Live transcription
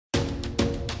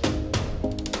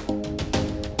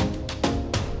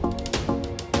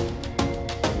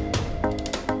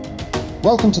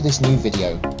Welcome to this new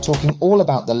video, talking all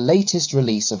about the latest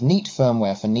release of Neat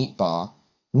firmware for Neat Bar,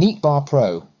 Neat Bar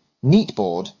Pro, Neat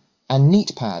Board, and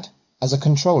Neat Pad as a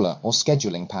controller or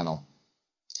scheduling panel.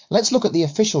 Let's look at the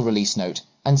official release note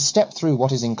and step through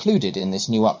what is included in this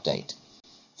new update.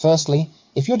 Firstly,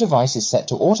 if your device is set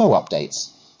to auto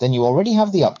updates, then you already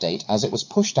have the update as it was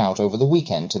pushed out over the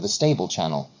weekend to the stable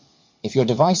channel. If your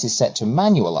device is set to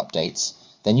manual updates,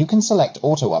 then you can select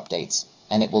auto updates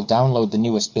and it will download the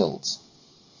newest builds.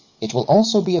 It will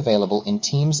also be available in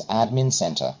Teams Admin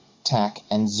Center, TAC,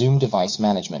 and Zoom Device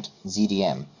Management,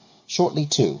 ZDM, shortly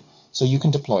too, so you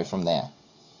can deploy from there.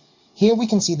 Here we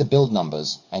can see the build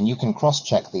numbers, and you can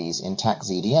cross-check these in TAC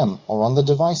ZDM or on the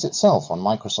device itself on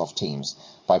Microsoft Teams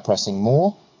by pressing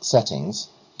More, Settings,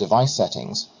 Device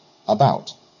Settings,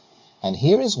 About. And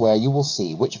here is where you will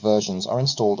see which versions are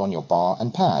installed on your bar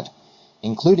and pad,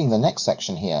 including the next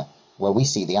section here, where we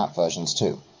see the app versions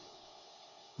too.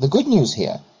 The good news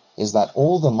here is that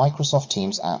all the Microsoft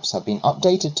Teams apps have been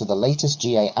updated to the latest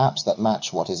GA apps that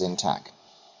match what is in TAC.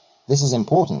 This is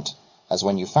important, as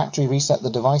when you factory reset the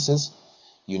devices,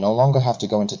 you no longer have to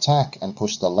go into TAC and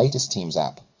push the latest Teams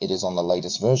app. It is on the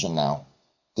latest version now.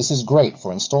 This is great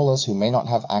for installers who may not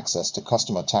have access to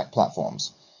customer TAC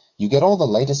platforms. You get all the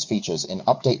latest features in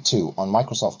Update 2 on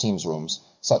Microsoft Teams rooms,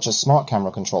 such as smart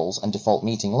camera controls and default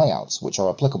meeting layouts, which are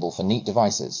applicable for Neat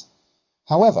devices.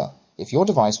 However, if your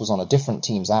device was on a different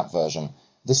Teams app version,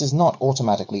 this is not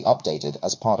automatically updated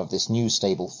as part of this new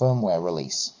stable firmware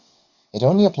release. It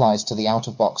only applies to the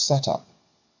out-of-box setup.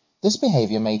 This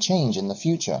behavior may change in the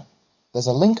future. There's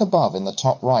a link above in the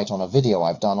top right on a video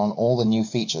I've done on all the new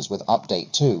features with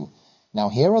Update 2. Now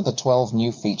here are the 12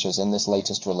 new features in this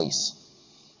latest release.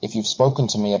 If you've spoken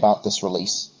to me about this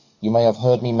release, you may have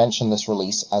heard me mention this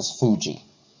release as Fuji.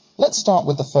 Let's start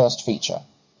with the first feature,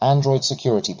 Android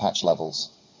security patch levels.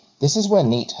 This is where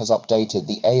Neat has updated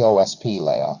the AOSP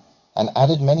layer and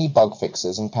added many bug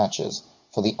fixes and patches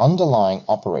for the underlying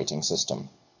operating system.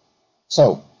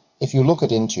 So, if you look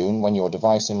at Intune when your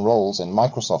device enrolls in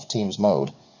Microsoft Teams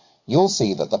mode, you'll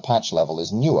see that the patch level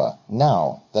is newer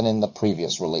now than in the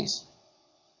previous release.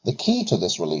 The key to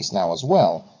this release now as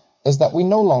well is that we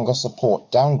no longer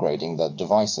support downgrading the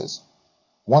devices.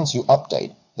 Once you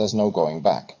update, there's no going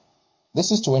back. This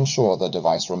is to ensure the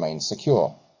device remains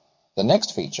secure. The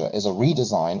next feature is a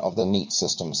redesign of the Neat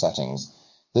system settings.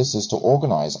 This is to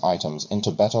organize items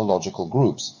into better logical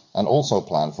groups and also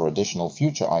plan for additional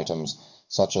future items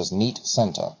such as Neat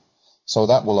Center, so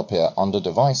that will appear under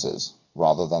devices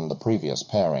rather than the previous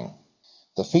pairing.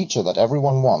 The feature that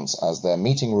everyone wants as their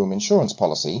meeting room insurance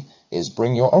policy is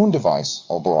Bring Your Own Device,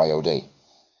 or BYOD.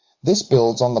 This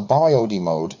builds on the BYOD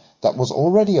mode that was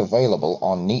already available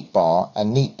on Neat Bar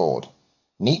and Neat Board.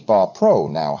 Neat Bar Pro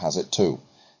now has it too.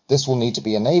 This will need to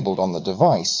be enabled on the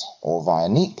device or via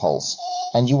Neat Pulse,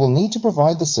 and you will need to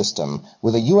provide the system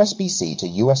with a USB-C to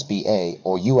USB-A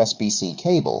or USB-C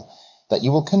cable that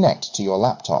you will connect to your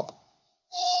laptop.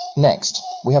 Next,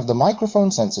 we have the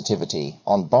microphone sensitivity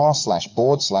on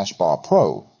bar/board/bar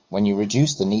Pro when you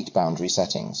reduce the Neat boundary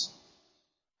settings.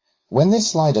 When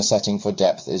this slider setting for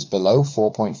depth is below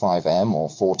 4.5 m or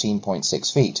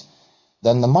 14.6 feet,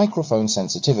 then the microphone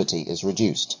sensitivity is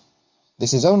reduced.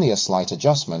 This is only a slight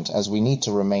adjustment as we need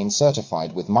to remain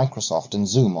certified with Microsoft and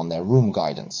Zoom on their room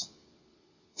guidance.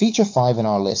 Feature 5 in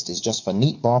our list is just for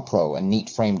Neat Bar Pro and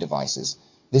Neat Frame devices.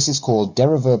 This is called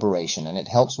dereverberation and it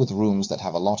helps with rooms that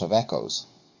have a lot of echoes.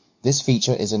 This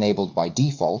feature is enabled by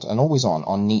default and always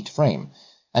on Neat Frame,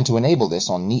 and to enable this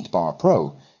on Neat Bar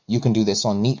Pro, you can do this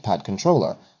on Neat Pad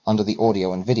Controller under the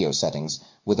audio and video settings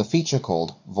with a feature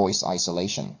called Voice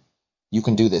Isolation. You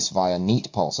can do this via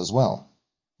Neat Pulse as well.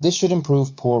 This should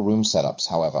improve poor room setups,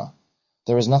 however.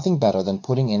 There is nothing better than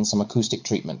putting in some acoustic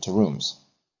treatment to rooms.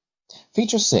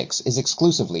 Feature 6 is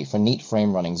exclusively for Neat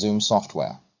Frame running Zoom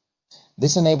software.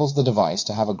 This enables the device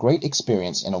to have a great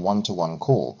experience in a one-to-one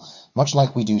call, much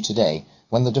like we do today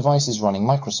when the device is running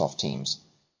Microsoft Teams.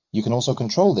 You can also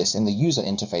control this in the user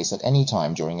interface at any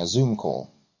time during a Zoom call.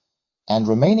 And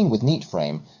remaining with Neat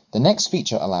Frame, the next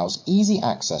feature allows easy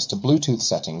access to Bluetooth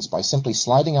settings by simply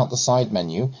sliding out the side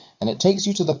menu, and it takes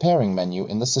you to the pairing menu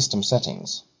in the system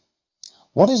settings.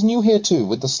 What is new here too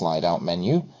with the slide out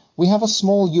menu? We have a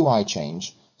small UI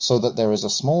change so that there is a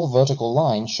small vertical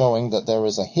line showing that there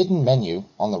is a hidden menu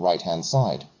on the right-hand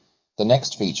side. The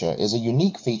next feature is a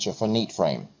unique feature for Neat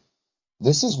Frame.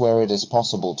 This is where it is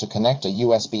possible to connect a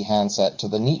USB handset to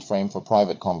the Neat Frame for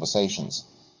private conversations.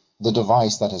 The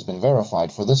device that has been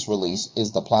verified for this release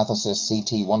is the Plathosys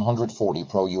CT140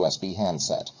 Pro USB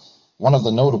handset. One of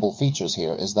the notable features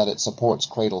here is that it supports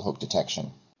cradle hook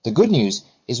detection. The good news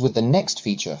is with the next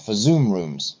feature for Zoom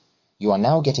rooms. You are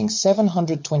now getting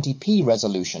 720p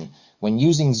resolution when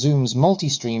using Zoom's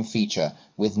multi-stream feature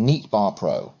with Neat Bar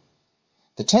Pro.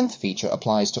 The 10th feature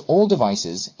applies to all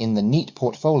devices in the Neat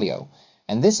portfolio,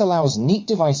 and this allows Neat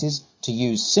devices to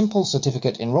use Simple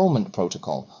Certificate Enrollment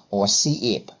Protocol, or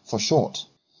SCEP for short.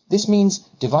 This means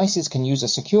devices can use a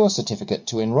secure certificate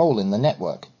to enroll in the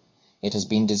network. It has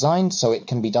been designed so it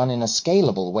can be done in a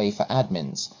scalable way for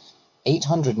admins.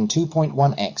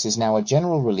 802.1x is now a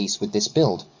general release with this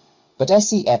build, but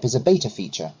SCEP is a beta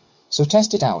feature, so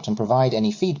test it out and provide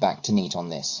any feedback to Neat on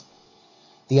this.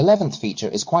 The 11th feature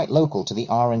is quite local to the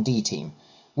R&D team.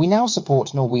 We now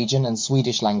support Norwegian and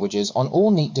Swedish languages on all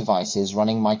Neat devices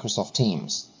running Microsoft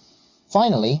Teams.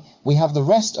 Finally, we have the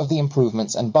rest of the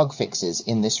improvements and bug fixes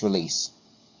in this release.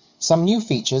 Some new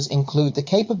features include the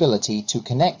capability to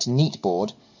connect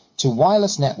NeatBoard to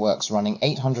wireless networks running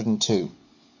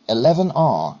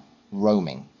 802.11r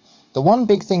roaming. The one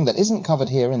big thing that isn't covered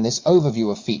here in this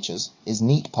overview of features is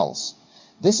Neat Pulse.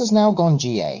 This has now gone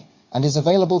GA and is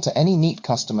available to any Neat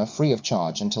customer free of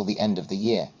charge until the end of the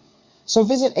year. So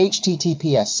visit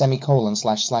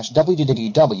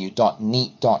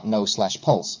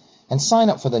https://www.neat.no/pulse and sign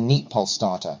up for the Neat Pulse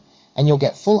starter, and you'll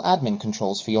get full admin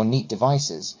controls for your Neat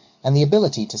devices and the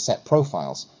ability to set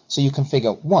profiles, so you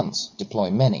configure once,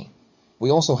 deploy many.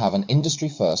 We also have an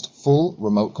industry-first full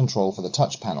remote control for the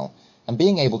touch panel, and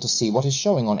being able to see what is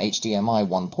showing on HDMI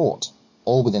 1 port,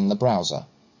 all within the browser.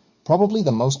 Probably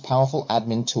the most powerful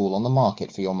admin tool on the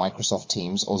market for your Microsoft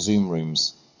Teams or Zoom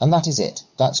rooms. And that is it.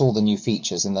 That's all the new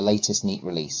features in the latest Neat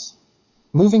release.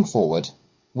 Moving forward,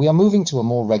 we are moving to a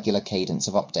more regular cadence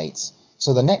of updates,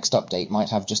 so the next update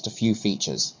might have just a few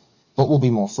features, but will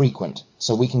be more frequent,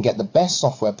 so we can get the best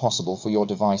software possible for your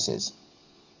devices.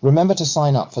 Remember to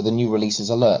sign up for the new releases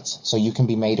alerts, so you can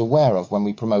be made aware of when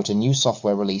we promote a new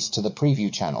software release to the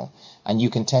preview channel, and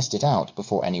you can test it out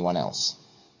before anyone else.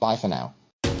 Bye for now.